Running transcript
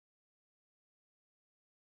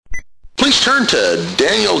Please turn to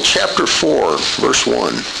Daniel chapter 4, verse 1.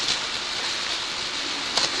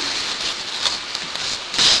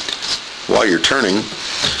 While you're turning,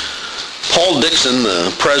 Paul Dixon,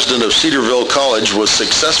 the president of Cedarville College, was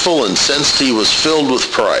successful and sensed he was filled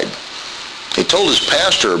with pride. He told his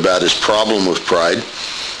pastor about his problem with pride.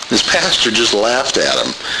 His pastor just laughed at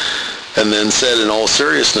him and then said in all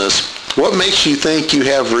seriousness, "What makes you think you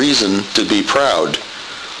have reason to be proud?"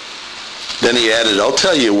 Then he added, "I'll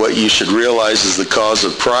tell you what you should realize is the cause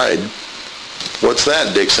of pride." "What's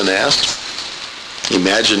that?" Dixon asked.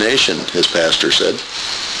 "Imagination," his pastor said.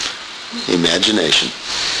 Imagination.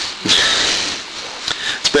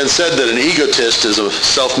 It's been said that an egotist is a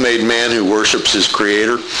self-made man who worships his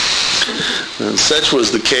creator. And such was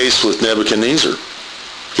the case with Nebuchadnezzar.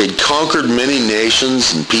 He had conquered many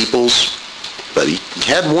nations and peoples, but he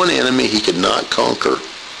had one enemy he could not conquer,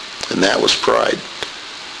 and that was pride.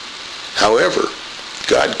 However,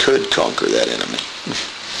 God could conquer that enemy.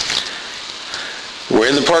 We're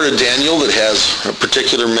in the part of Daniel that has a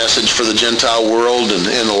particular message for the Gentile world, and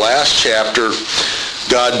in the last chapter,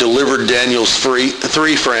 God delivered Daniel's three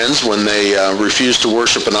friends when they refused to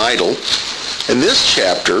worship an idol. In this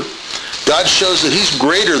chapter, God shows that he's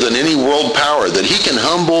greater than any world power, that he can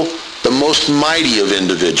humble the most mighty of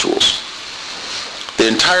individuals. The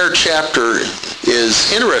entire chapter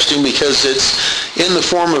is interesting because it's in the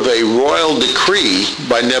form of a royal decree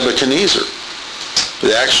by Nebuchadnezzar.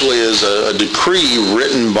 It actually is a decree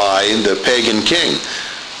written by the pagan king,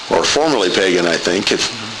 or formerly pagan, I think,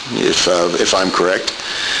 if I'm correct.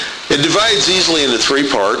 It divides easily into three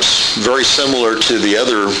parts, very similar to the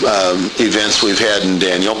other events we've had in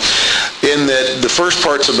Daniel, in that the first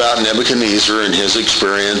part's about Nebuchadnezzar and his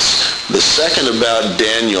experience, the second about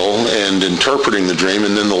Daniel and interpreting the dream,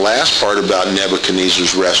 and then the last part about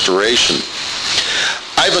Nebuchadnezzar's restoration.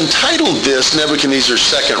 I've entitled this Nebuchadnezzar's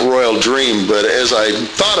Second Royal Dream, but as I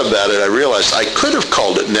thought about it, I realized I could have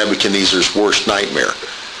called it Nebuchadnezzar's Worst Nightmare,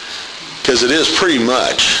 because it is pretty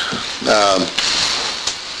much.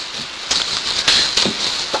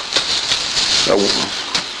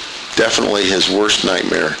 Definitely his worst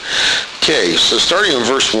nightmare. Okay, so starting in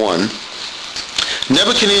verse 1.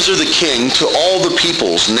 Nebuchadnezzar the king, to all the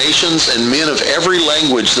peoples, nations, and men of every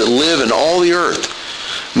language that live in all the earth,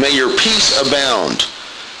 may your peace abound.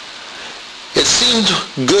 It seemed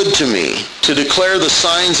good to me to declare the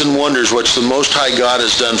signs and wonders which the Most High God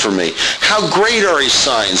has done for me. How great are his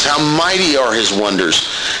signs, how mighty are his wonders.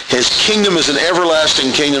 His kingdom is an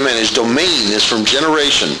everlasting kingdom, and his domain is from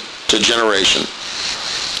generation to generation.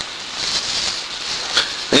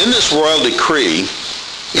 In this royal decree,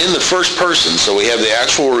 in the first person, so we have the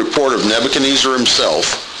actual report of Nebuchadnezzar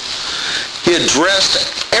himself, he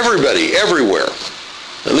addressed everybody, everywhere,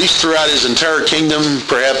 at least throughout his entire kingdom,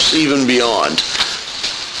 perhaps even beyond.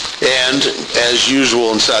 And as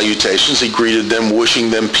usual in salutations, he greeted them, wishing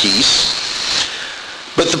them peace.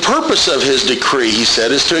 But the purpose of his decree, he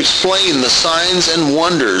said, is to explain the signs and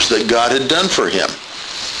wonders that God had done for him.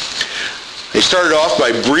 He started off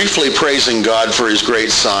by briefly praising God for his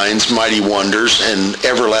great signs, mighty wonders, and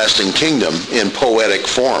everlasting kingdom in poetic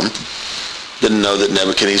form. Didn't know that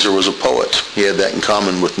Nebuchadnezzar was a poet. He had that in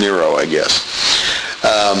common with Nero, I guess.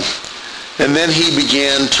 And then he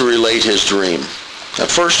began to relate his dream. Now,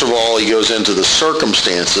 first of all, he goes into the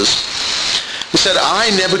circumstances. He said, I,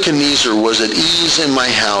 Nebuchadnezzar, was at ease in my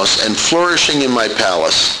house and flourishing in my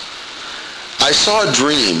palace. I saw a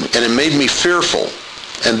dream, and it made me fearful.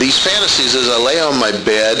 And these fantasies as I lay on my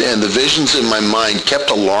bed and the visions in my mind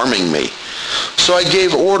kept alarming me. So I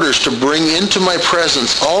gave orders to bring into my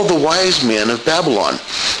presence all the wise men of Babylon,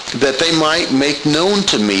 that they might make known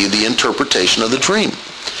to me the interpretation of the dream.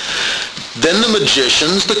 Then the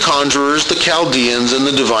magicians, the conjurers, the Chaldeans, and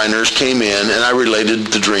the diviners came in, and I related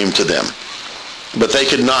the dream to them. But they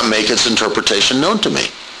could not make its interpretation known to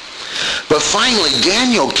me. But finally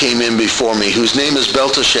Daniel came in before me, whose name is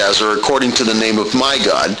Belteshazzar, according to the name of my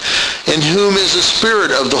God, in whom is the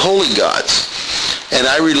spirit of the holy gods. And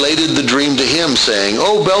I related the dream to him, saying,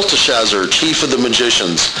 O Belteshazzar, chief of the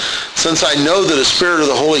magicians, since I know that a spirit of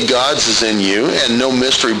the holy gods is in you, and no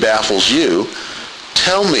mystery baffles you,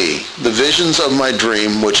 tell me the visions of my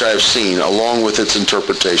dream which I have seen, along with its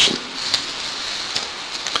interpretation.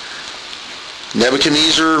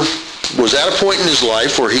 Nebuchadnezzar was at a point in his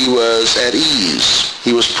life where he was at ease.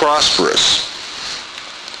 He was prosperous.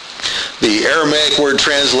 The Aramaic word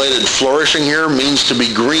translated flourishing here means to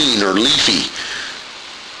be green or leafy,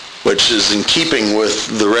 which is in keeping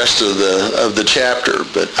with the rest of the chapter.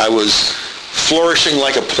 But I was flourishing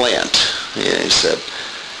like a plant, he said.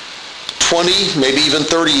 20, maybe even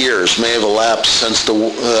 30 years may have elapsed since the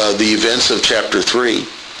events of chapter 3.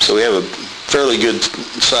 So we have a fairly good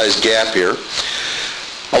sized gap here.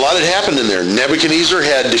 A lot had happened in there. Nebuchadnezzar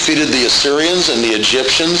had defeated the Assyrians and the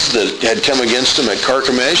Egyptians that had come against him at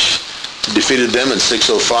Carchemish. He defeated them in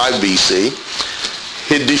 605 BC.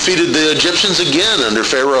 He had defeated the Egyptians again under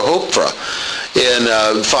Pharaoh Hophra in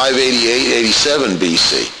 588-87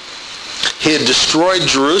 BC. He had destroyed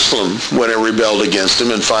Jerusalem when it rebelled against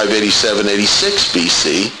him in 587-86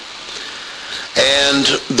 BC. And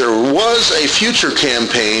there was a future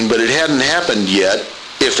campaign, but it hadn't happened yet,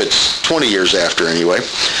 if it's 20 years after anyway.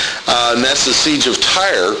 And that's the siege of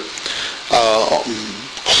Tyre,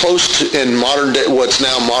 close to in modern day, what's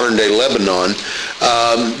now modern day Lebanon.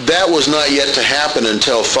 That was not yet to happen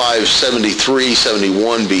until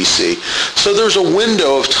 573-71 BC. So there's a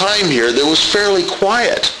window of time here that was fairly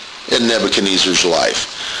quiet in Nebuchadnezzar's life.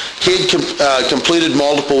 He had completed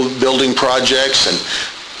multiple building projects, and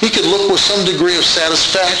he could look with some degree of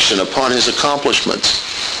satisfaction upon his accomplishments.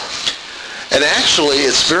 And actually,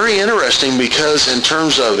 it's very interesting because in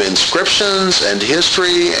terms of inscriptions and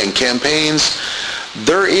history and campaigns,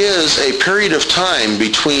 there is a period of time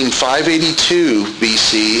between 582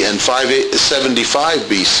 BC and 575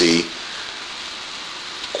 BC,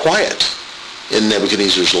 quiet in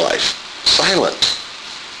Nebuchadnezzar's life. Silent,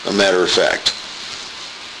 a matter of fact.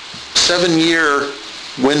 7-year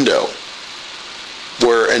window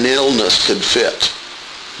where an illness could fit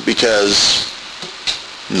because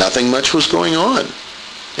nothing much was going on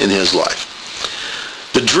in his life.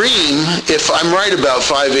 The dream, if I'm right about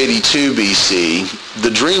 582 BC, the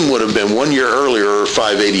dream would have been 1 year earlier,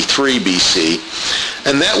 583 BC,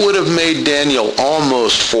 and that would have made Daniel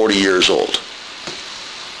almost 40 years old.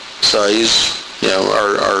 So he's,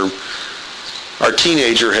 our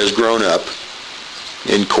teenager has grown up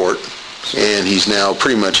in court, and he's now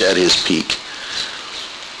pretty much at his peak.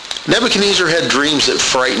 Nebuchadnezzar had dreams that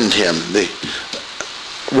frightened him. The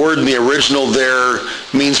word in the original there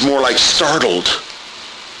means more like startled.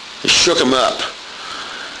 It shook him up.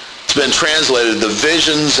 It's been translated, the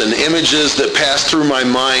visions and images that passed through my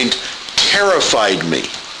mind terrified me.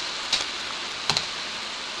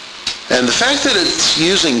 And the fact that it's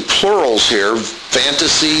using plurals here,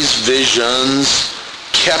 fantasies, visions,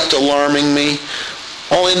 kept alarming me,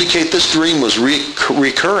 all indicate this dream was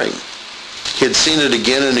recurring. He had seen it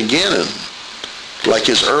again and again, like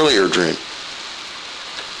his earlier dream.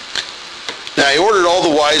 Now he ordered all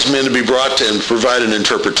the wise men to be brought to him to provide an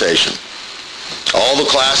interpretation. All the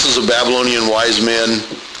classes of Babylonian wise men,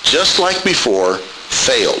 just like before,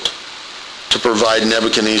 failed to provide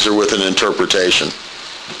Nebuchadnezzar with an interpretation.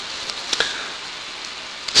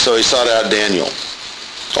 So he sought out Daniel,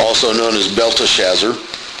 also known as Belteshazzar.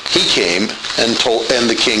 He came and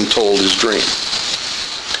the king told his dream.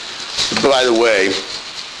 By the way,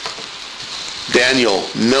 Daniel,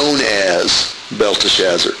 known as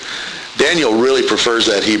Belteshazzar. Daniel really prefers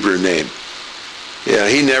that Hebrew name.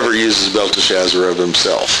 He never uses Belteshazzar of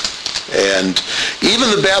himself. And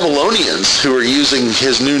even the Babylonians who are using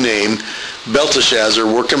his new name, Belteshazzar,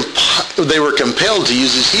 they were compelled to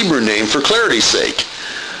use his Hebrew name for clarity's sake.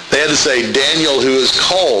 They had to say Daniel, who is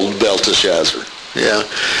called Belteshazzar.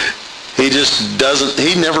 He just doesn't,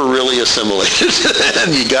 he never really assimilated.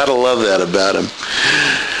 And you got to love that about him.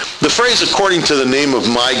 The phrase, according to the name of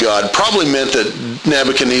my God, probably meant that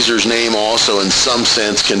Nebuchadnezzar's name also in some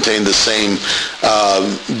sense contained the same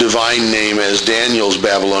divine name as Daniel's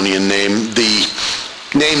Babylonian name. The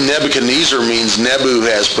name Nebuchadnezzar means Nebu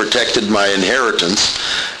has protected my inheritance,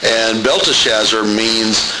 and Belteshazzar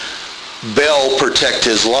means Bel, protect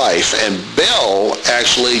his life. And Bel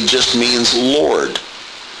actually just means Lord.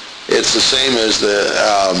 It's the same as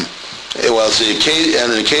it's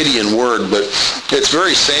an Akkadian word, but it's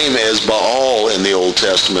very same as Baal in the Old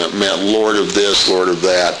Testament, meant Lord of this, Lord of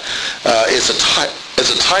that. It's a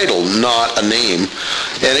title, not a name,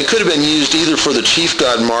 and it could have been used either for the chief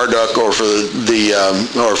god Marduk or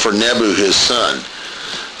for Nebu, his son.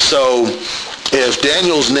 So if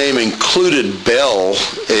Daniel's name included Bel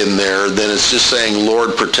in there, then it's just saying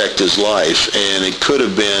Lord protect his life, and it could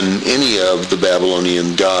have been any of the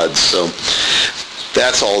Babylonian gods. So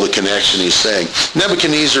that's all the connection he's saying.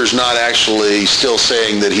 Nebuchadnezzar's not actually still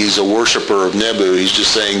saying that he's a worshiper of Nebu. He's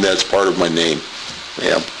just saying that's part of my name.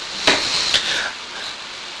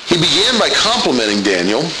 He began by complimenting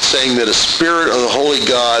Daniel, saying that a spirit of the holy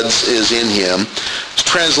gods is in him. There's a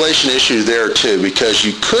translation issue there too, because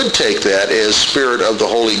you could take that as spirit of the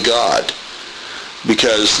holy God,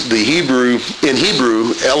 because in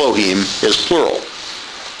Hebrew, Elohim is plural.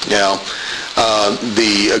 Now,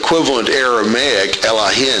 the equivalent Aramaic,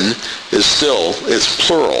 Elohim, it's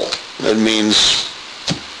plural. It means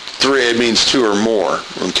Three, it means two or more,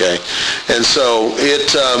 okay? And so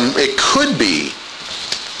it could be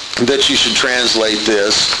that you should translate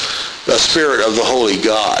this, a spirit of the holy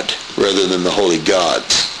God, rather than the holy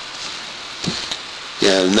gods.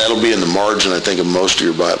 Yeah, and that'll be in the margin, I think, of most of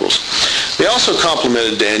your Bibles. They also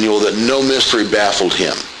complimented Daniel that no mystery baffled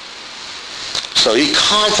him. So he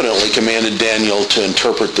confidently commanded Daniel to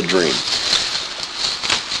interpret the dream,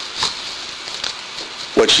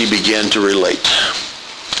 which he began to relate.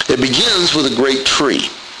 It begins with a great tree.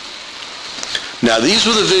 Now these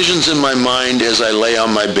were the visions in my mind as I lay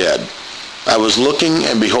on my bed. I was looking,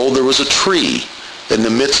 and behold, there was a tree in the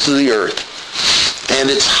midst of the earth, and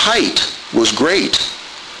its height was great.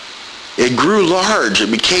 It grew large,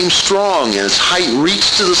 it became strong, and its height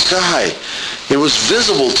reached to the sky. It was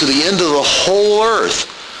visible to the end of the whole earth.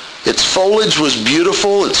 Its foliage was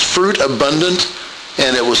beautiful, its fruit abundant,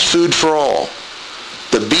 and it was food for all.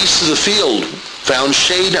 The beasts of the field found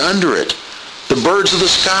shade under it. The birds of the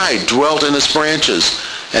sky dwelt in its branches,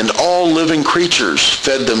 and all living creatures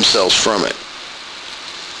fed themselves from it.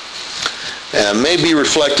 May be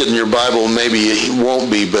reflected in your Bible, maybe it won't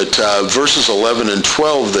be, but verses 11 and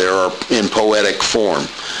 12 there are in poetic form.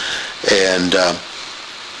 And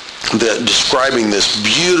describing this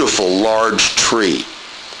beautiful large tree.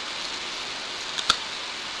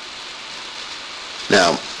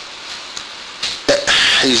 Now,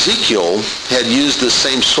 Ezekiel had used the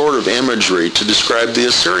same sort of imagery to describe the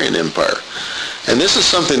Assyrian Empire. And this is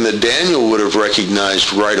something that Daniel would have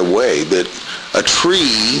recognized right away, that a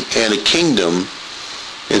tree and a kingdom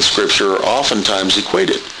in Scripture are oftentimes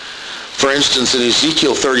equated. For instance, in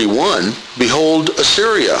Ezekiel 31, behold,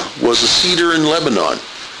 Assyria was a cedar in Lebanon,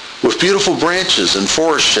 with beautiful branches and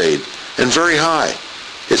forest shade, and very high.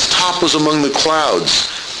 Its top was among the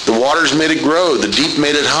clouds. The waters made it grow, the deep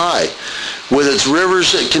made it high. With its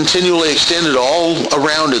rivers it continually extended all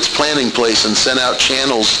around its planting place and sent out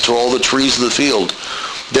channels to all the trees of the field.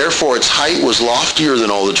 Therefore its height was loftier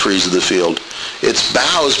than all the trees of the field. Its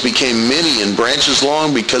boughs became many and branches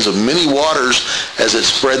long because of many waters as it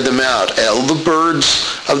spread them out. All the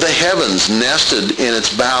birds of the heavens nested in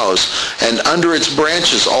its boughs, and under its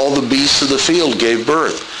branches all the beasts of the field gave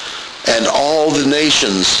birth, and all the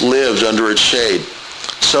nations lived under its shade.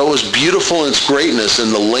 So it was beautiful in its greatness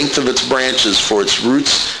and the length of its branches, for its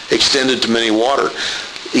roots extended to many water.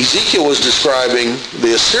 Ezekiel was describing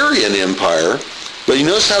the Assyrian Empire, but you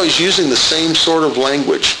notice how he's using the same sort of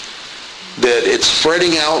language, that it's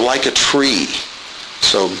spreading out like a tree.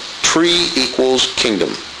 So tree equals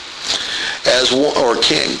kingdom, or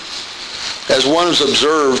king. As one has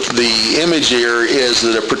observed, the image here is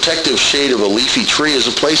that a protective shade of a leafy tree is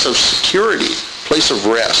a place of security, place of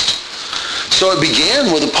rest. So it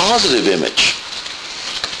began with a positive image.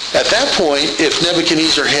 At that point, if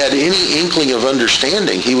Nebuchadnezzar had any inkling of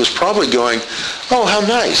understanding, he was probably going, oh, how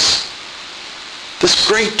nice. This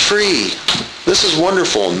great tree. This is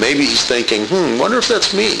wonderful. And maybe he's thinking, wonder if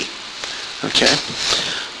that's me. Okay.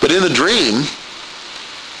 But in the dream,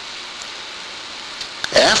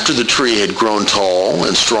 after the tree had grown tall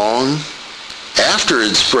and strong, after it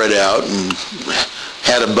had spread out and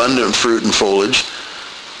had abundant fruit and foliage,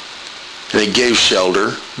 and it gave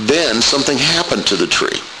shelter, then something happened to the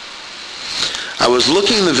tree. I was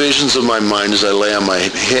looking in the visions of my mind as I lay on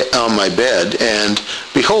my bed, and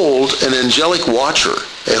behold, an angelic watcher,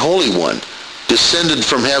 a holy one, descended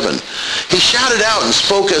from heaven. He shouted out and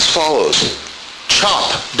spoke as follows: chop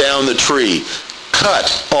down the tree, cut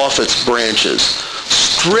off its branches,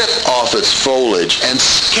 strip off its foliage, and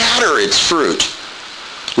scatter its fruit.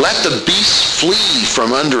 Let the beasts flee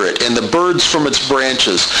from under it, and the birds from its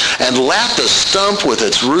branches, and let the stump with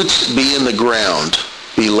its roots be in the ground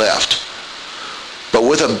be left, but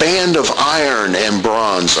with a band of iron and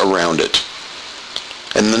bronze around it.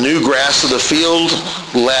 And the new grass of the field,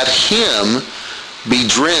 let him be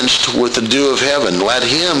drenched with the dew of heaven. Let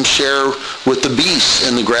him share with the beasts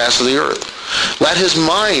in the grass of the earth. Let his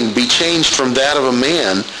mind be changed from that of a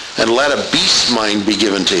man, and let a beast's mind be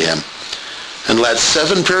given to him. And let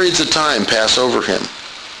 7 periods of time pass over him.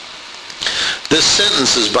 This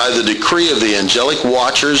sentence is by the decree of the angelic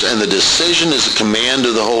watchers, and the decision is a command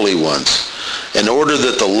of the holy ones, in order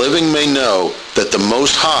that the living may know that the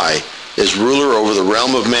Most High is ruler over the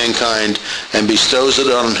realm of mankind, and bestows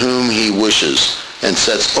it on whom he wishes, and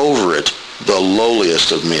sets over it the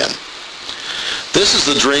lowliest of men. This is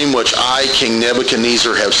the dream which I, King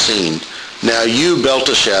Nebuchadnezzar, have seen. Now you,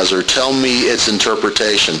 Belteshazzar, tell me its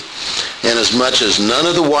interpretation, inasmuch as none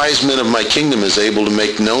of the wise men of my kingdom is able to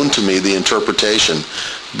make known to me the interpretation,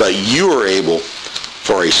 but you are able,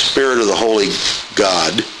 for a spirit of the holy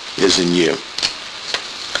God is in you.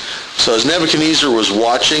 So as Nebuchadnezzar was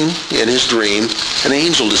watching in his dream, an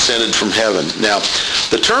angel descended from heaven. Now,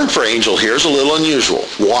 the term for angel here is a little unusual.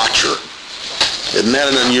 Watcher. Isn't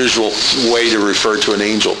that an unusual way to refer to an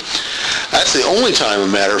angel? That's the only time, a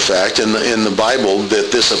matter of fact, in the Bible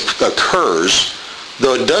that this occurs,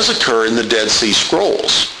 though it does occur in the Dead Sea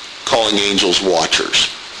Scrolls, calling angels watchers.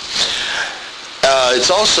 It's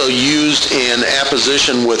also used in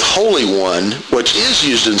apposition with Holy One, which is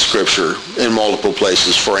used in Scripture in multiple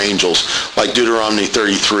places for angels, like Deuteronomy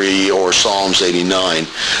 33 or Psalms 89.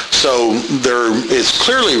 So it's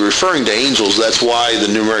clearly referring to angels. That's why the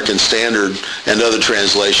New American Standard and other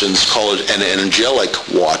translations call it an angelic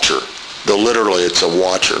watcher, though literally it's a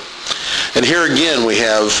watcher. And here again we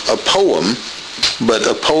have a poem, but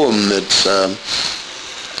a poem that's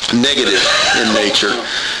negative in nature.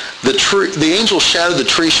 The angel shouted, "The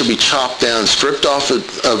tree shall be chopped down, stripped off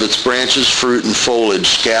of its branches, fruit, and foliage,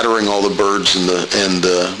 scattering all the birds and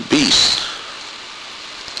the beasts.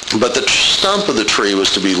 But the stump of the tree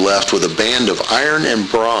was to be left with a band of iron and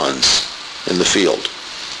bronze in the field,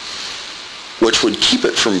 which would keep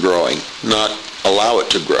it from growing, not allow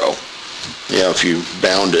it to grow, if you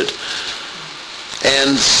bound it.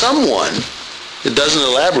 And someone," it doesn't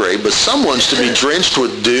elaborate, but someone's to be drenched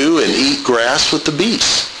with dew and eat grass with the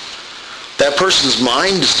beasts. That person's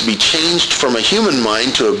mind is to be changed from a human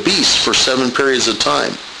mind to a beast for 7 periods of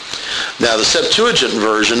time. Now, the Septuagint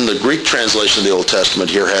version, the Greek translation of the Old Testament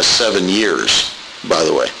here, has 7 years, by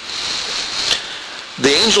the way.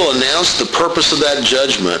 The angel announced the purpose of that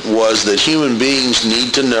judgment was that human beings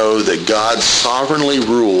need to know that God sovereignly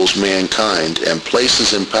rules mankind and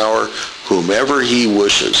places in power whomever he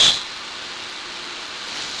wishes.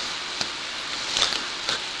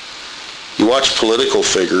 You watch political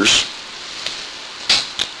figures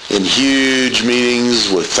in huge meetings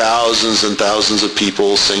with thousands and thousands of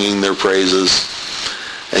people singing their praises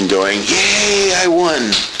and going, "Yay, I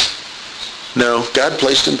won." No, God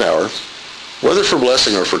placed in power, whether for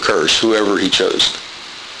blessing or for curse, whoever he chose.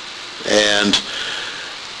 And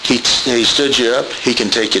he stood you up, he can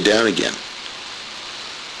take you down again.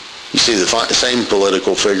 You see the same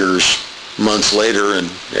political figures months later,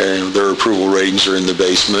 and their approval ratings are in the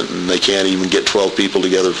basement, and they can't even get 12 people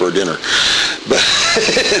together for a dinner. But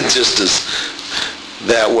just as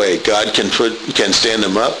that way, God can stand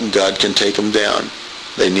them up, and God can take them down.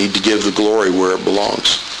 They need to give the glory where it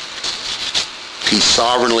belongs. He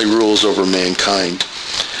sovereignly rules over mankind.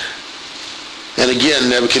 And again,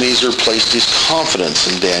 Nebuchadnezzar placed his confidence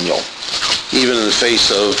in Daniel, even in the face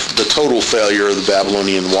of the total failure of the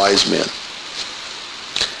Babylonian wise men.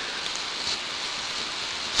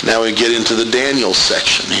 Now we get into the Daniel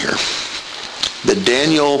section here. That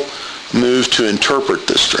Daniel moved to interpret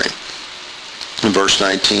this dream. In verse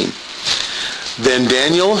 19. Then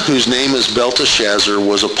Daniel, whose name is Belteshazzar,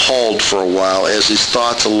 was appalled for a while as his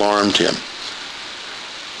thoughts alarmed him.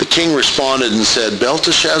 The king responded and said,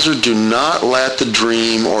 "Belteshazzar, do not let the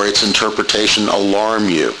dream or its interpretation alarm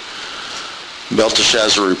you."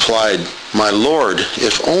 Belteshazzar replied, "My lord,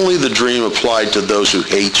 if only the dream applied to those who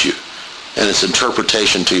hate you, and its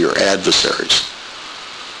interpretation to your adversaries.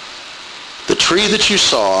 The tree that you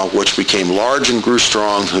saw, which became large and grew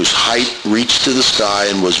strong, whose height reached to the sky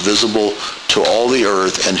and was visible to all the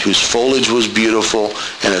earth, and whose foliage was beautiful,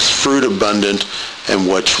 and its fruit abundant, and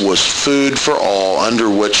which was food for all, under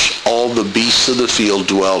which all the beasts of the field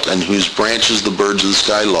dwelt, and whose branches the birds of the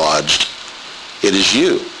sky lodged. It is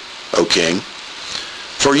you, O king,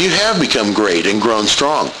 for you have become great and grown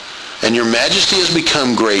strong, and your majesty has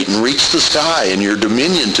become great and reached the sky, and your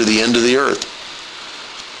dominion to the end of the earth."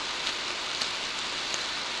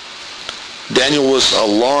 Daniel was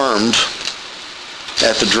alarmed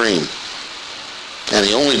at the dream, and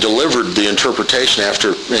he only delivered the interpretation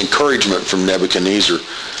after encouragement from Nebuchadnezzar.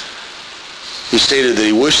 He stated that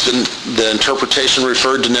he wished the interpretation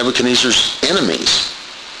referred to Nebuchadnezzar's enemies.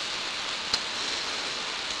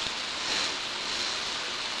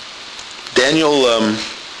 Daniel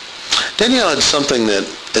had something that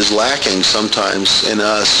is lacking sometimes in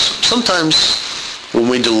us. Sometimes when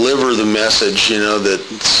we deliver the message, that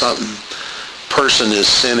some person is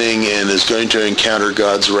sinning and is going to encounter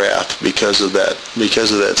God's wrath because of that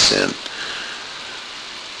sin.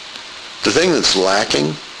 The thing that's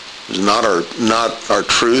lacking is not our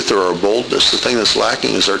truth or our boldness. The thing that's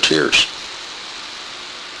lacking is our tears.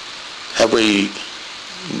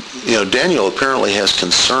 Daniel apparently has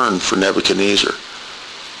concern for Nebuchadnezzar,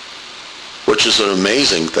 which is an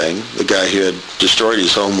amazing thing, the guy who had destroyed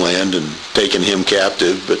his homeland and taken him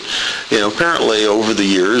captive. But, apparently over the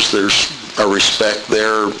years there's a respect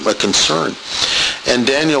there, a concern. And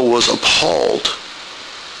Daniel was appalled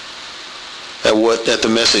at the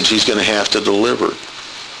message he's going to have to deliver.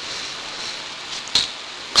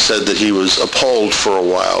 Said that he was appalled for a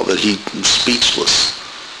while, that he was speechless.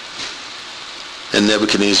 And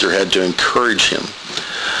Nebuchadnezzar had to encourage him.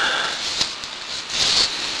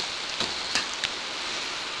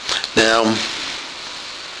 Now,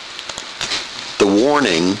 the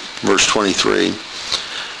warning, verse 23,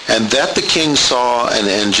 and that the king saw an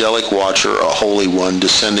angelic watcher, a holy one,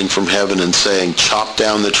 descending from heaven and saying, chop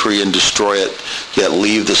down the tree and destroy it, yet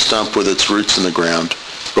leave the stump with its roots in the ground,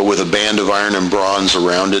 but with a band of iron and bronze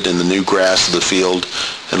around it in the new grass of the field,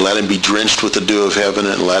 and let him be drenched with the dew of heaven,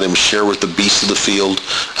 and let him share with the beasts of the field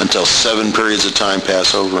until 7 periods of time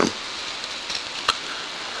pass over him.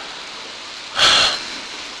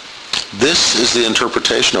 This is the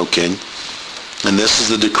interpretation, O king, and this is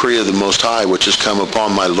the decree of the Most High, which has come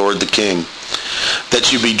upon my lord the king,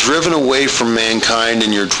 that you be driven away from mankind,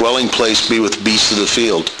 and your dwelling place be with beasts of the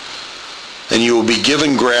field. And you will be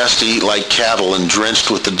given grass to eat like cattle, and drenched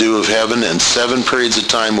with the dew of heaven, and 7 periods of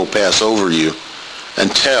time will pass over you,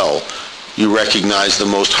 until you recognize the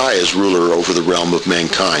Most High as ruler over the realm of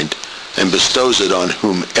mankind, and bestows it on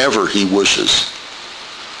whomever he wishes.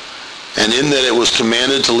 And in that it was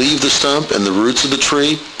commanded to leave the stump and the roots of the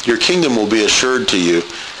tree, your kingdom will be assured to you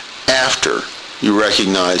after you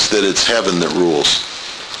recognize that it's heaven that rules.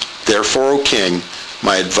 Therefore, O king,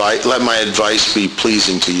 let my advice be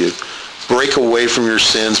pleasing to you. Break away from your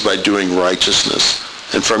sins by doing righteousness,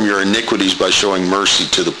 and from your iniquities by showing mercy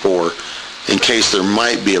to the poor, in case there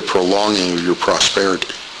might be a prolonging of your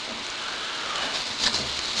prosperity.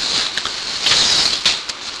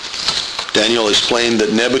 Daniel explained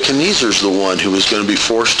that Nebuchadnezzar's the one who was going to be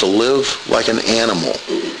forced to live like an animal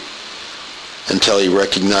until he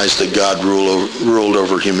recognized that God ruled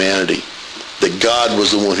over humanity, that God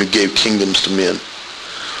was the one who gave kingdoms to men.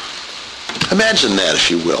 Imagine that, if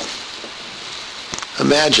you will.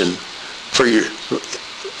 Imagine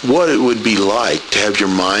what it would be like to have your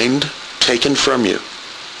mind taken from you.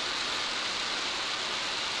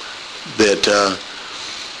 That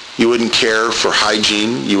you wouldn't care for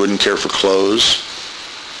hygiene, you wouldn't care for clothes.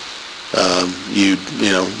 You'd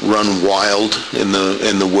run wild in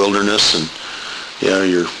the wilderness, and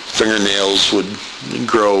your fingernails would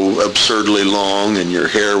grow absurdly long, and your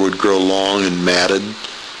hair would grow long and matted,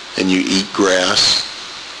 and you eat grass,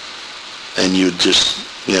 and you'd just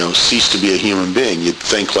cease to be a human being. You'd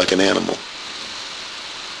think like an animal.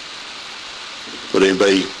 Would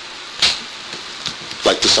anybody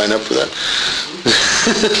like to sign up for that?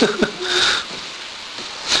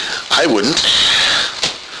 I wouldn't.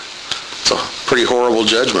 It's a pretty horrible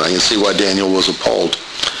judgment. I can see why Daniel was appalled.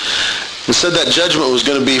 It said that judgment was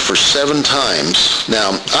going to be for 7 times.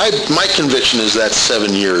 Now, my conviction is that's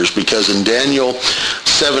 7 years, because in Daniel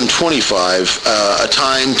 7:25, a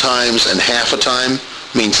time times and half a time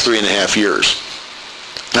means 3.5 years.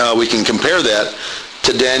 We can compare that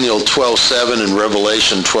to Daniel 12:7 and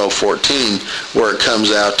Revelation 12:14, where it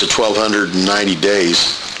comes out to 1,290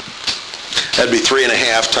 days. That'd be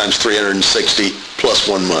 3.5 times 360 plus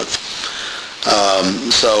 1 month.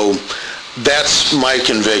 So that's my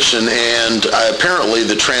conviction, and apparently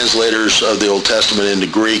the translators of the Old Testament into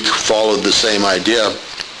Greek followed the same idea,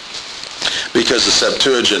 because the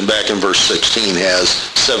Septuagint back in verse 16 has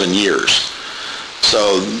 7 years.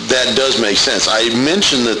 So that does make sense. I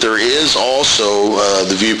mentioned that there is also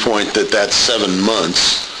the viewpoint that that's 7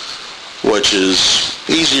 months, which is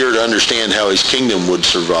easier to understand how his kingdom would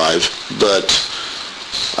survive, but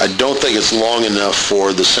I don't think it's long enough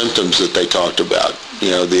for the symptoms that they talked about.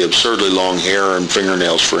 The absurdly long hair and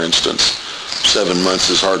fingernails, for instance. 7 months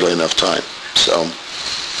is hardly enough time. So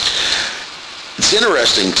it's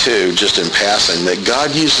interesting, too, just in passing, that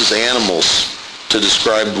God uses animals to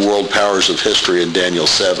describe the world powers of history in Daniel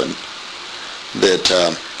 7. That,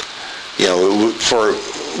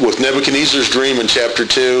 with Nebuchadnezzar's dream in chapter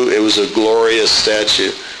 2, it was a glorious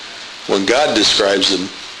statue. When God describes them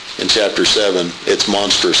in chapter 7, it's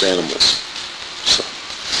monstrous animals. So,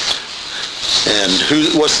 and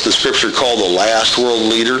what's the scripture called the last world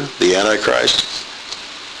leader, the Antichrist?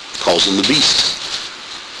 Calls him the beast.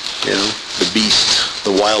 The beast,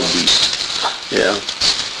 the wild beast. Yeah.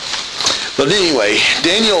 But anyway,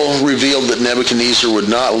 Daniel revealed that Nebuchadnezzar would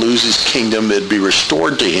not lose his kingdom. It'd be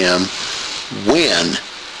restored to him when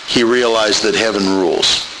he realized that heaven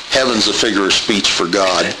rules. Heaven's a figure of speech for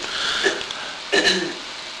God.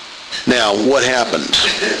 Now, what happened?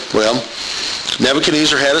 Well,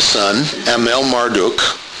 Nebuchadnezzar had a son, Amel-Marduk,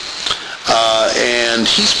 and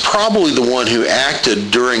he's probably the one who acted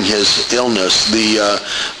during his illness.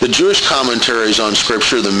 The Jewish commentaries on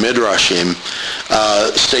Scripture, the Midrashim,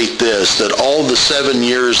 state this, that all the 7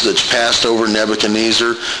 years that's passed over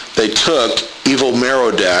Nebuchadnezzar, they took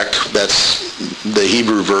Evil-Merodach, that's the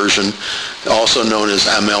Hebrew version, also known as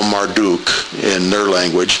Amel-Marduk in their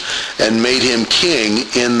language, and made him king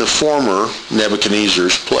in the former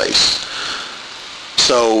Nebuchadnezzar's place.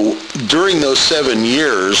 So during those 7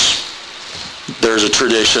 years, there's a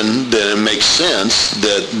tradition that it makes sense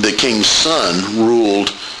that the king's son ruled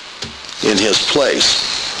in his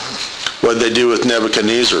place. What did they do with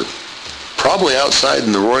Nebuchadnezzar? Probably outside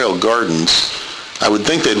in the royal gardens. I would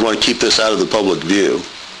think they'd want to keep this out of the public view,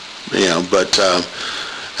 but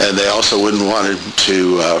and they also wouldn't want it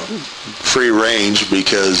to free range,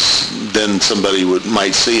 because then somebody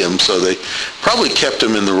might see him. So they probably kept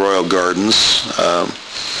him in the royal gardens,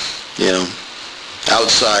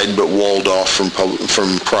 outside but walled off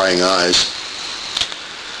from prying eyes.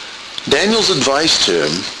 Daniel's advice to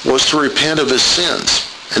him was to repent of his sins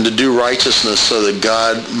and to do righteousness so that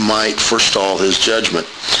God might forestall his judgment.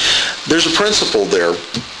 There's a principle there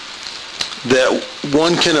that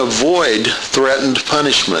one can avoid threatened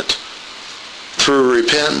punishment through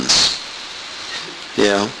repentance.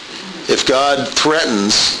 If God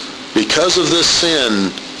threatens, because of this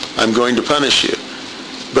sin, I'm going to punish you,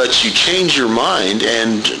 but you change your mind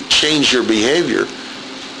and change your behavior,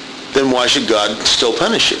 then why should God still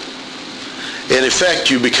punish you? In effect,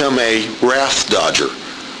 you become a wrath dodger.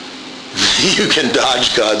 You can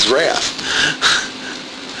dodge God's wrath.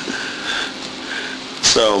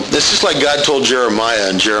 So this is like God told Jeremiah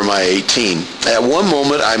in Jeremiah 18. At one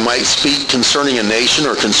moment I might speak concerning a nation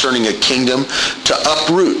or concerning a kingdom to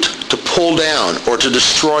uproot, to pull down, or to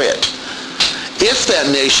destroy it. If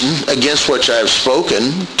that nation against which I have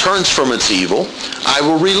spoken turns from its evil, I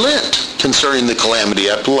will relent concerning the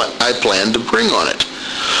calamity I plan to bring on it.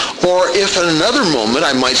 Or if at another moment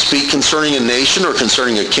I might speak concerning a nation or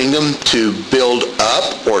concerning a kingdom to build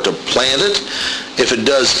up or to plant it, if it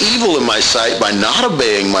does evil in my sight by not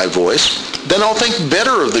obeying my voice, then I'll think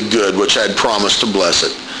better of the good which I had promised to bless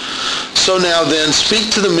it. So now then,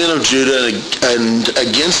 speak to the men of Judah and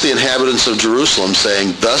against the inhabitants of Jerusalem,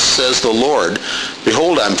 saying, Thus says the Lord,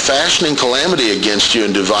 Behold, I'm fashioning calamity against you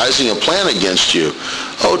and devising a plan against you.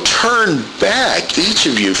 Oh, turn back, each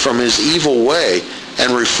of you, from his evil way,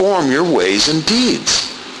 and reform your ways and deeds.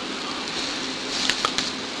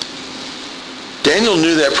 Daniel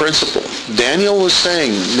knew that principle. Daniel was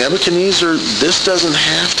saying, Nebuchadnezzar, this doesn't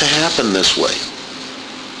have to happen this way.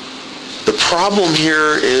 The problem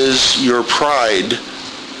here is your pride.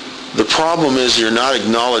 The problem is you're not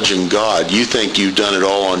acknowledging God. You think you've done it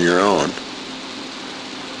all on your own.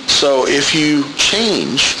 So if you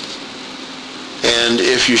change and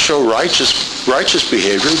if you show righteous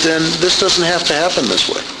behavior, then this doesn't have to happen this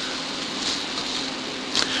way.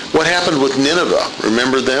 What happened with Nineveh?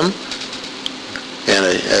 Remember them? And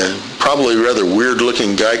a probably rather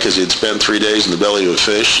weird-looking guy because he'd spent 3 days in the belly of a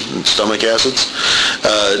fish and stomach acids.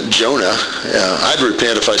 Jonah, I'd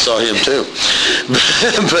repent if I saw him too.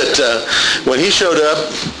 But when he showed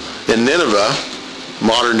up in Nineveh,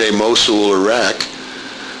 modern-day Mosul, Iraq,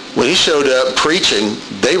 when he showed up preaching,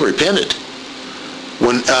 they repented.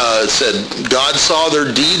 When it said God saw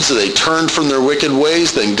their deeds, they turned from their wicked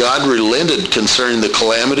ways, then God relented concerning the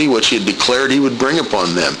calamity which he had declared he would bring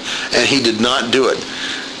upon them. And he did not do it.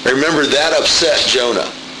 Remember, that upset Jonah,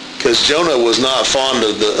 because Jonah was not fond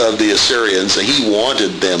of the Assyrians, and he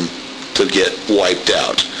wanted them to get wiped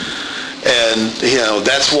out. And,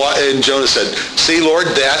 that's why, and Jonah said, see, Lord,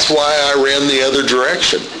 that's why I ran the other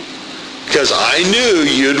direction. Because I knew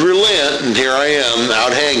you'd relent, and here I am,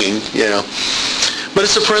 out hanging, But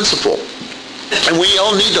it's a principle. And we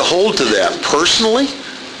all need to hold to that personally,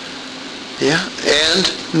 and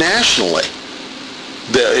nationally.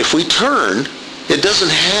 That if we turn, it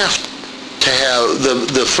doesn't have to have,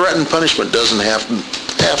 the threatened punishment doesn't have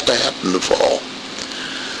to happen to fall.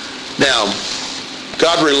 Now,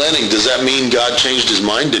 God relenting, does that mean God changed his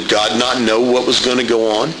mind? Did God not know what was going to go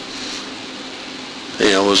on?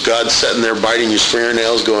 Was God sitting there biting his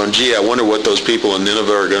fingernails going, gee, I wonder what those people in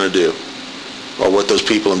Nineveh are going to do? Or what those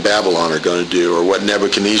people in Babylon are going to do? Or what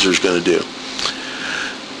Nebuchadnezzar is going to do?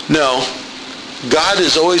 No. God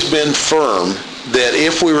has always been firm that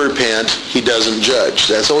if we repent, he doesn't judge.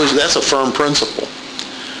 That's a firm principle.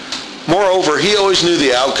 Moreover, he always knew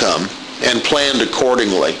the outcome and planned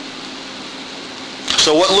accordingly.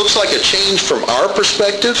 So what looks like a change from our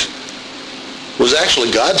perspective was actually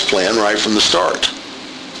God's plan right from the start.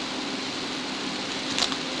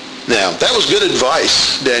 Now, that was good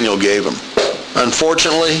advice Daniel gave him.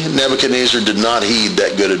 Unfortunately, Nebuchadnezzar did not heed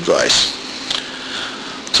that good advice.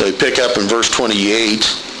 So you pick up in verse 28.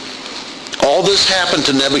 All this happened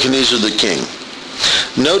to Nebuchadnezzar the king.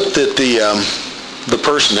 Note that the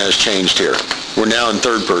person has changed here. We're now in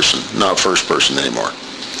third person, not first person anymore.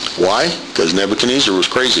 Why? Because Nebuchadnezzar was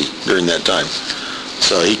crazy during that time.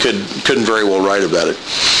 So he couldn't very well write about it.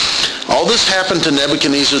 All this happened to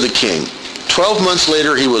Nebuchadnezzar the king. 12 months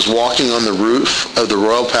later, he was walking on the roof of the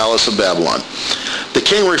royal palace of Babylon. The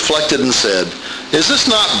king reflected and said, "Is this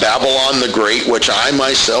not Babylon the Great, which I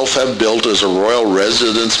myself have built as a royal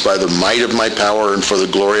residence by the might of my power and for the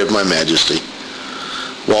glory of my majesty?"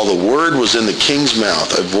 While the word was in the king's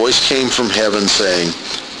mouth, a voice came from heaven saying,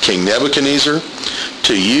 "King Nebuchadnezzar,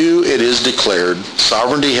 to you it is declared,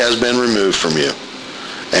 sovereignty has been removed from you,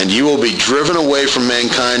 and you will be driven away from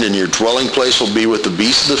mankind, and your dwelling place will be with the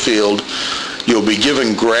beasts of the field. You'll be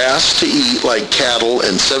given grass to eat like cattle,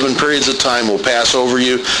 and 7 periods of time will pass over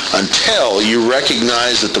you until you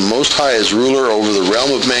recognize that the Most High is ruler over the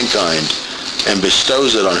realm of mankind and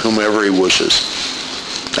bestows it on whomever he wishes."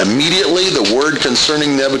 Immediately the word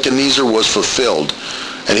concerning Nebuchadnezzar was fulfilled,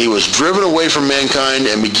 and he was driven away from mankind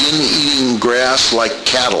and began eating grass like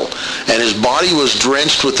cattle, and his body was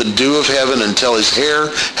drenched with the dew of heaven until his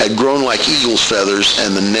hair had grown like eagle's feathers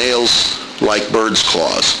and the nails like bird's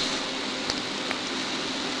claws.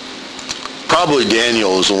 Probably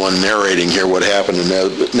Daniel is the one narrating here what happened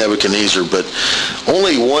to Nebuchadnezzar, but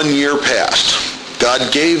only 1 year passed.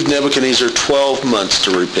 God gave Nebuchadnezzar 12 months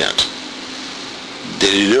to repent.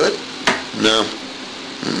 Did he do it? No.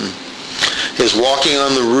 He's walking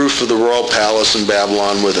on the roof of the royal palace in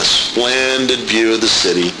Babylon with a splendid view of the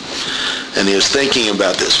city, and he was thinking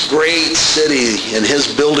about this great city and his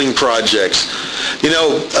building projects. You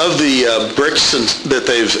know, of the bricks that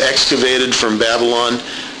they've excavated from Babylon,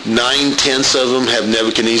 9/10 of them have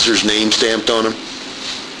Nebuchadnezzar's name stamped on them.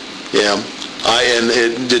 Yeah, and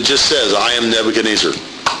it just says, "I am Nebuchadnezzar,"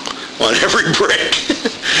 on every brick.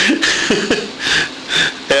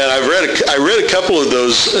 And I read a couple of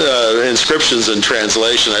those inscriptions in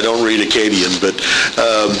translation. I don't read Akkadian, but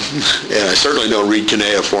and I certainly don't read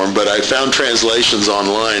cuneiform. But I found translations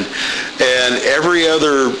online, and every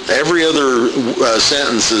other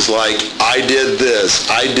sentence is like, "I did this,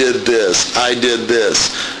 I did this, I did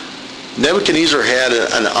this." Nebuchadnezzar had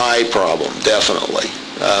an eye problem, definitely.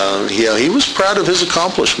 He was proud of his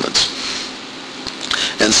accomplishments.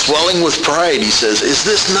 And swelling with pride, he says, "Is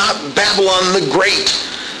this not Babylon the Great,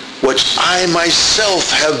 which I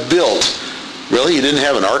myself have built?" Really? You didn't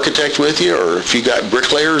have an architect with you, or if you got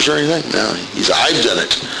bricklayers or anything? No, I've done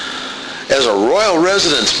it. "As a royal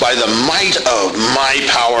residence by the might of my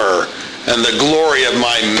power and the glory of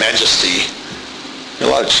my majesty." A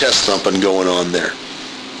lot of chest thumping going on there.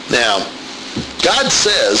 Now, God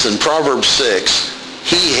says in Proverbs 6,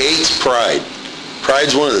 he hates pride.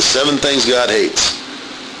 Pride's one of the 7 things God hates.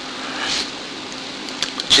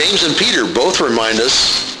 James and Peter both remind us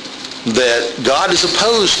that God is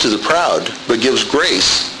opposed to the proud, but gives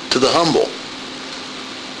grace to the humble.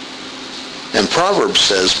 And Proverbs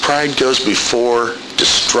says pride goes before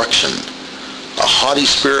destruction, a haughty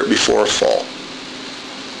spirit before a fall.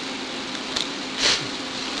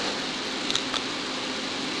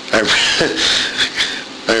 I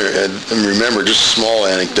remember just a small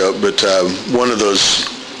anecdote, but one of those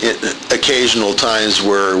occasional times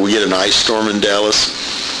where we get an ice storm in Dallas,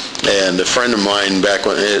 and a friend of mine back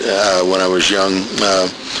when I was young,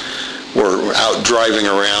 were out driving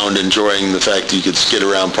around enjoying the fact that you could skid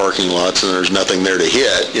around parking lots and there's nothing there to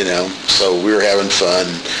hit, so we were having fun.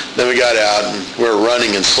 Then we got out and we were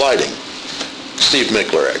running and sliding. Steve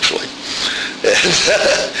Mickler, actually.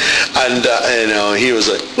 And he was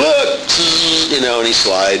like, "Look," and he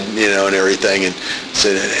slide, and everything, and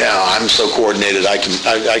said, "I'm so coordinated, I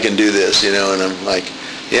can do this," and I'm like,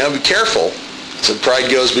 "Be careful." So pride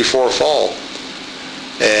goes before a fall.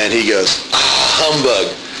 And he goes, "Humbug."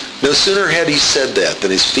 No sooner had he said that than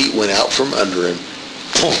his feet went out from under him.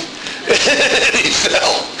 And he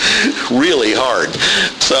fell really hard.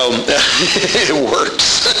 So it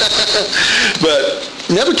works. But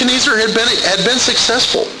Nebuchadnezzar had been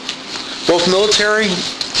successful, both militarily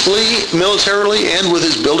and with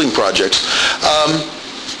his building projects.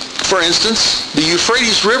 For instance, the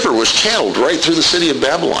Euphrates River was channeled right through the city of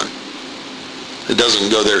Babylon. It doesn't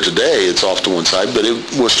go there today, it's off to one side, but it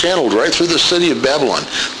was channeled right through the city of Babylon.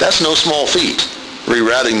 That's no small feat,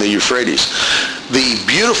 rerouting the Euphrates. The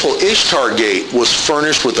beautiful Ishtar Gate was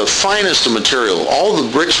furnished with the finest of material. All the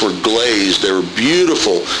bricks were glazed. There were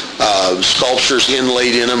beautiful sculptures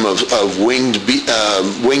inlaid in them of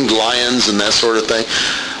winged lions and that sort of thing.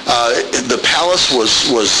 The palace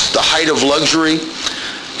was the height of luxury.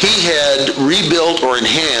 He had rebuilt or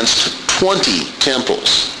enhanced 20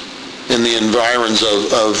 temples in the environs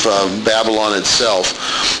of Babylon itself.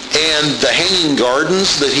 And the Hanging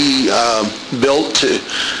Gardens that he built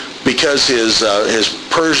because his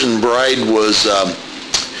Persian bride was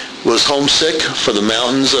homesick for the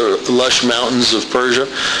mountains, or lush mountains of Persia.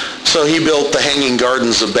 So he built the Hanging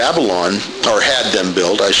Gardens of Babylon, or had them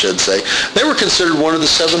built, I should say. They were considered one of the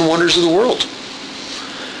 7 wonders of the world.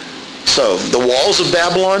 So the walls of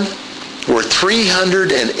Babylon were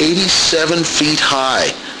 387 feet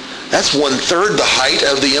high. That's 1/3 the height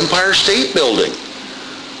of the Empire State Building.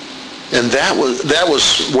 And that was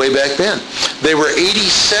way back then. They were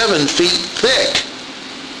 87 feet thick.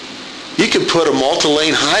 You could put a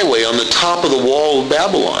multi-lane highway on the top of the wall of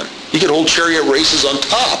Babylon. You could hold chariot races on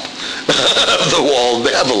top of the wall of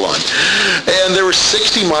Babylon. And there were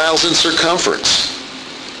 60 miles in circumference.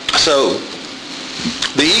 So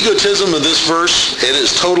the egotism of this verse, it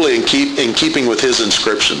is totally in keeping with his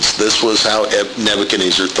inscriptions. This was how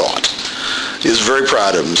Nebuchadnezzar thought. He was very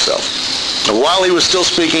proud of himself. And while he was still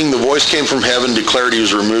speaking, the voice came from heaven, declared he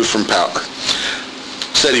was removed from power.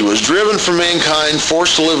 Said he was driven from mankind,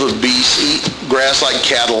 forced to live with beasts, eat grass like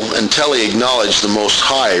cattle, until he acknowledged the Most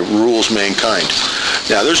High rules mankind.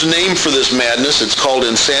 Now, there's a name for this madness. It's called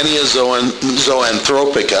insania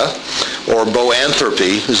zoanthropica, or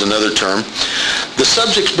boanthropy is another term. The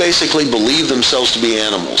subjects basically believe themselves to be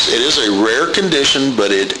animals. It is a rare condition,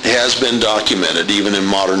 but it has been documented, even in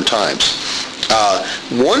modern times.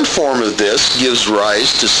 One form of this gives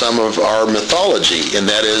rise to some of our mythology, and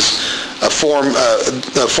that is a form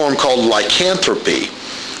called lycanthropy,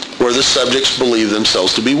 where the subjects believe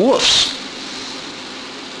themselves to be wolves.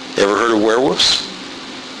 Ever heard of werewolves?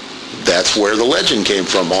 That's where the legend came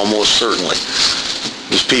from, almost certainly.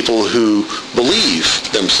 There's people who believe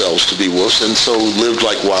themselves to be wolves and so lived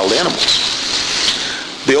like wild animals.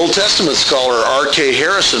 The Old Testament scholar R.K.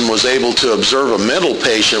 Harrison was able to observe a mental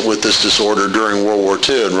patient with this disorder during World War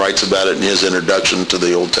II and writes about it in his introduction to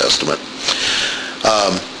the Old Testament.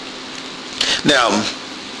 Now,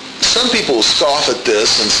 some people scoff at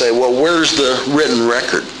this and say, well, where's the written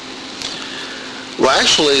record? Well,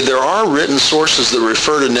 actually, there are written sources that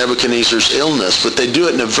refer to Nebuchadnezzar's illness, but they do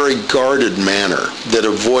it in a very guarded manner that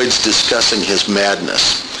avoids discussing his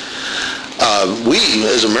madness. We,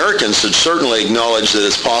 as Americans, should certainly acknowledge that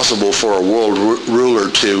it's possible for a world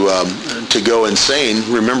ruler to go insane.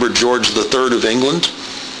 Remember George III of England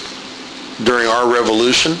during our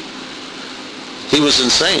revolution? He was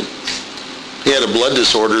insane. He had a blood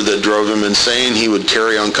disorder that drove him insane. He would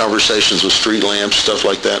carry on conversations with street lamps, stuff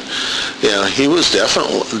like that. Yeah, he was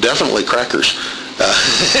definitely crackers.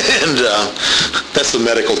 And that's the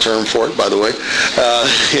medical term for it, by the way.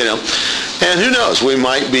 And who knows? We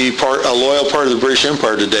might be a loyal part of the British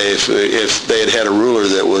Empire today if they had a ruler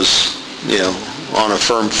that was, on a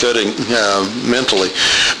firm footing mentally.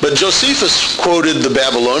 But Josephus quoted the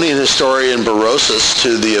Babylonian historian Berosus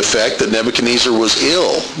to the effect that Nebuchadnezzar was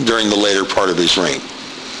ill during the later part of his reign.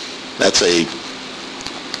 That's a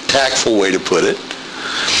tactful way to put it.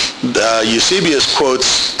 Eusebius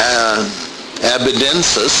quotes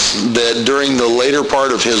Abidensis that during the later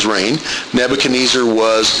part of his reign, Nebuchadnezzar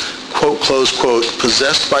was, quote, close quote,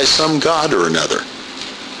 possessed by some god or another.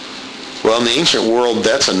 Well, in the ancient world,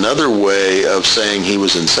 that's another way of saying he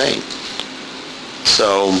was insane.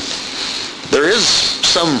 So there is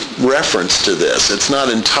some reference to this. It's not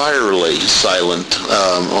entirely silent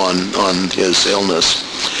on his illness.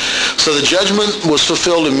 So the judgment was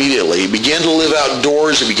fulfilled immediately. He began to live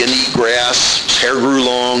outdoors. He began to eat grass. His hair grew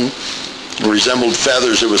long, resembled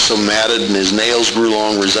feathers. It was so matted, and his nails grew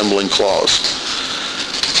long, resembling claws.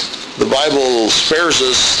 The Bible spares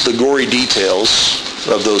us the gory details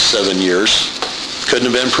of those 7 years.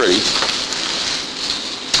 Couldn't have been pretty.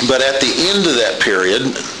 But at the end of that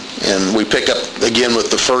period, and we pick up again with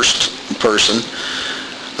the first person,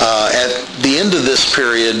 at the end of this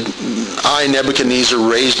period, I, Nebuchadnezzar,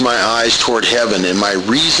 raised my eyes toward heaven, and my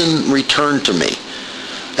reason returned to me.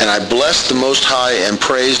 And I blessed the Most High and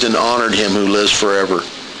praised and honored him who lives forever.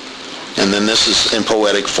 And then this is in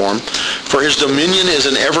poetic form. For his dominion is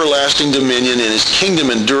an everlasting dominion, and his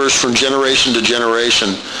kingdom endures from generation to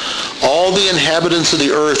generation. All the inhabitants of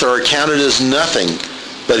the earth are accounted as nothing,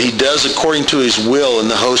 but he does according to his will in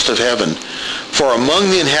the host of heaven. For among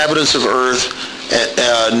the inhabitants of earth,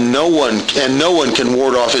 no one can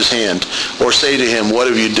ward off his hand or say to him, what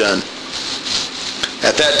have you done?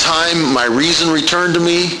 At that time, my reason returned to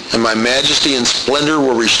me, and my majesty and splendor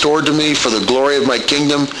were restored to me for the glory of my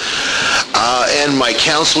kingdom. And my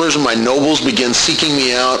counselors and my nobles began seeking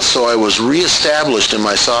me out, so I was reestablished in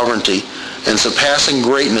my sovereignty, and surpassing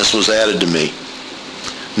greatness was added to me.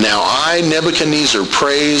 Now I, Nebuchadnezzar,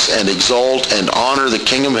 praise and exalt and honor the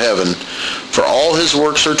King of heaven, for all his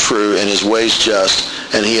works are true and his ways just,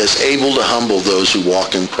 and he is able to humble those who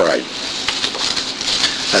walk in pride.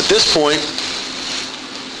 At this point,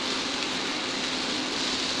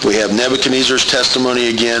 we have Nebuchadnezzar's testimony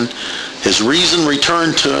again. His reason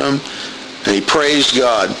returned to him, and he praised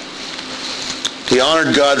God. He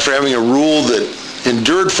honored God for having a rule that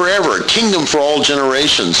endured forever, a kingdom for all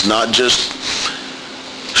generations, not just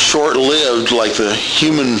short-lived like the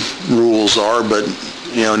human rules are, but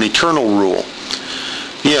an eternal rule.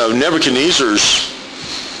 Nebuchadnezzar's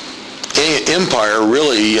empire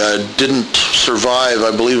really didn't survive.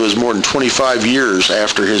 I believe it was more than 25 years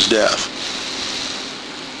after his death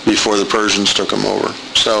before the Persians took him over.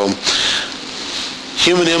 So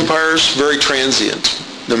human empires, very transient,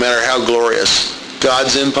 no matter how glorious.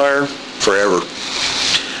 God's empire, forever.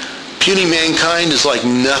 Puny mankind is like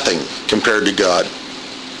nothing compared to God.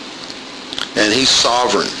 And he's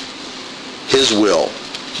sovereign. His will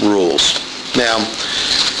rules. Now,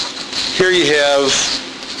 here you have,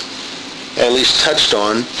 at least touched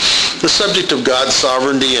on, the subject of God's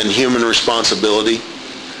sovereignty and human responsibility.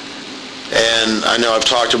 And I know I've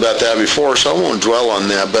talked about that before, so I won't dwell on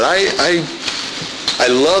that. But I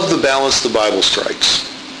love the balance the Bible strikes,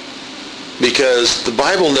 because the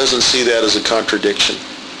Bible doesn't see that as a contradiction.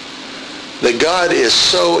 That God is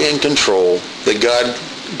so in control, that God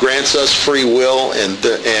grants us free will and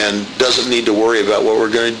doesn't need to worry about what we're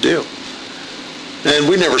going to do. And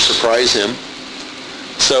we never surprise him.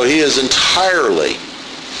 So he is entirely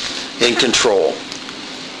in control.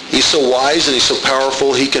 He's so wise and he's so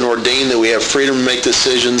powerful, he can ordain that we have freedom to make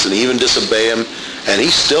decisions and even disobey him, and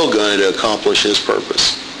he's still going to accomplish his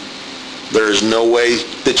purpose. There is no way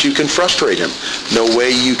that you can frustrate him. No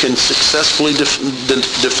way you can successfully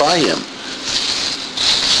defy him.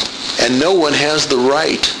 And no one has the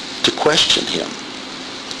right to question him.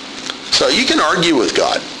 So you can argue with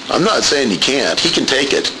God. I'm not saying you can't. He can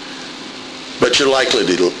take it. But you're likely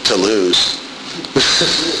to lose.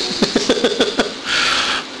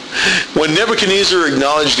 When Nebuchadnezzar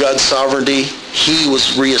acknowledged God's sovereignty, he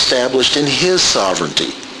was reestablished in his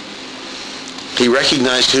sovereignty. He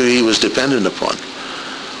recognized who he was dependent upon.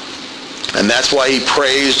 And that's why he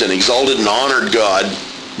praised and exalted and honored God,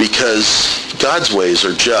 because God's ways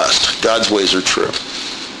are just. God's ways are true.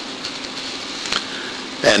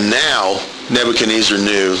 And now Nebuchadnezzar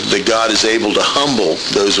knew that God is able to humble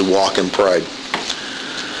those who walk in pride.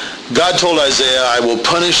 God told Isaiah, I will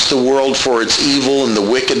punish the world for its evil and the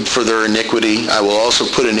wicked for their iniquity. I will also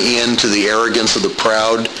put an end to the arrogance of the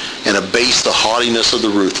proud and abase the haughtiness of the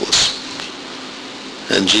ruthless.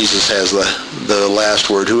 And Jesus has the last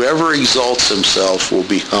word. Whoever exalts himself will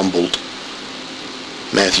be humbled.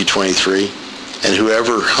 Matthew 23. And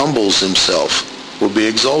whoever humbles himself will be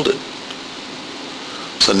exalted.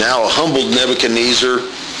 So now a humbled Nebuchadnezzar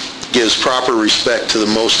gives proper respect to the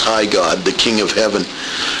Most High God, the King of heaven.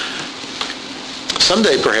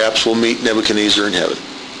 Someday perhaps we'll meet Nebuchadnezzar in heaven.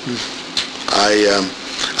 I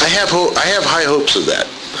have high hopes of that.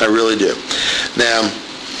 I really do. Now,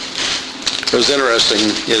 it was interesting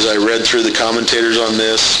as I read through the commentators on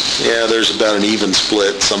this. Yeah, there's about an even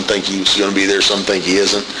split. Some think he's going to be there, some think he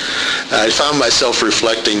isn't. I found myself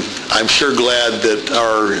reflecting, I'm sure glad that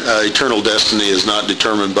our eternal destiny is not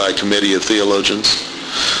determined by a committee of theologians.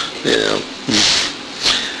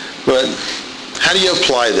 But how do you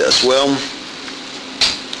apply this? Well,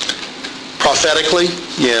 prophetically,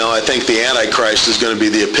 I think the Antichrist is going to be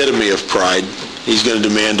the epitome of pride. He's going to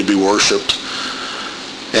demand to be worshipped.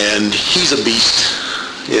 And he's a beast,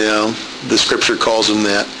 the scripture calls him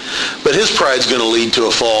that. But his pride's going to lead to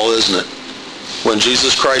a fall, isn't it? When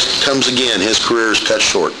Jesus Christ comes again, his career is cut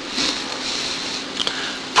short.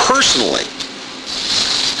 Personally,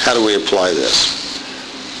 how do we apply this?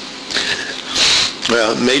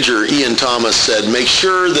 Well, Major Ian Thomas said, make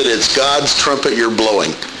sure that it's God's trumpet you're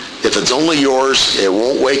blowing. If it's only yours, it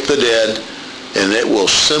won't wake the dead, and it will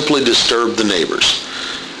simply disturb the neighbors.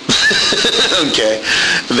 Okay,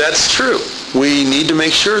 that's true. We need to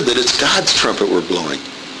make sure that it's God's trumpet we're blowing.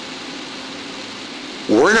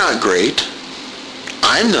 We're not great.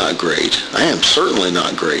 I'm not great. I am certainly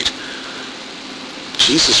not great.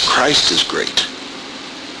 Jesus Christ is great.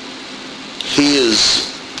 He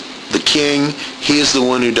is the King. He is the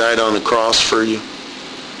one who died on the cross for you.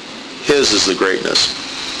 His is the greatness.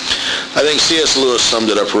 I think C.S. Lewis summed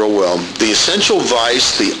it up real well. The essential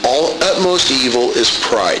vice, the utmost evil, is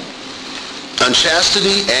pride.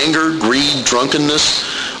 Unchastity, anger, greed, drunkenness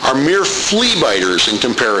are mere flea biters in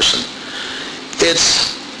comparison.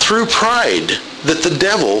 It's through pride that the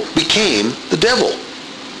devil became the devil.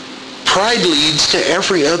 Pride leads to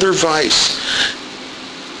every other vice.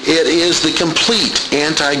 It is the complete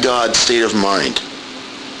anti-God state of mind.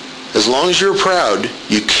 As long as you're proud,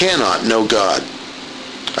 you cannot know God.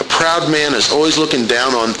 A proud man is always looking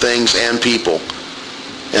down on things and people.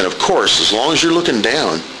 And of course, as long as you're looking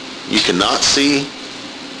down, you cannot see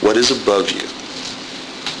what is above you.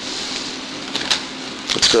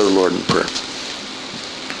 Let's go to the Lord in prayer.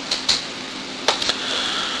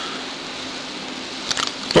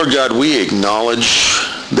 Lord God, we acknowledge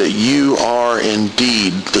that you are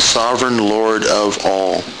indeed the sovereign Lord of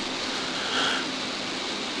all.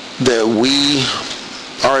 That we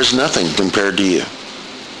are as nothing compared to you.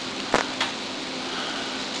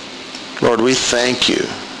 Lord, we thank you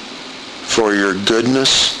for your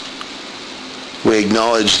goodness. We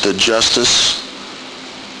acknowledge the justice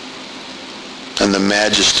and the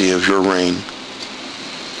majesty of your reign.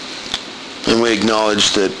 And we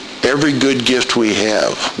acknowledge that every good gift we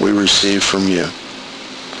have, we receive from you.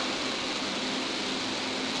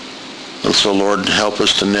 And so, Lord, help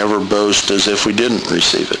us to never boast as if we didn't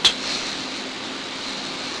receive it.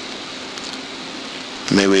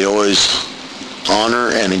 May we always honor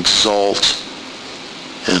and exalt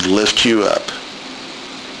and lift you up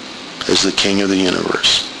as the King of the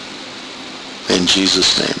universe. In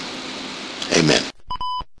Jesus' name, amen.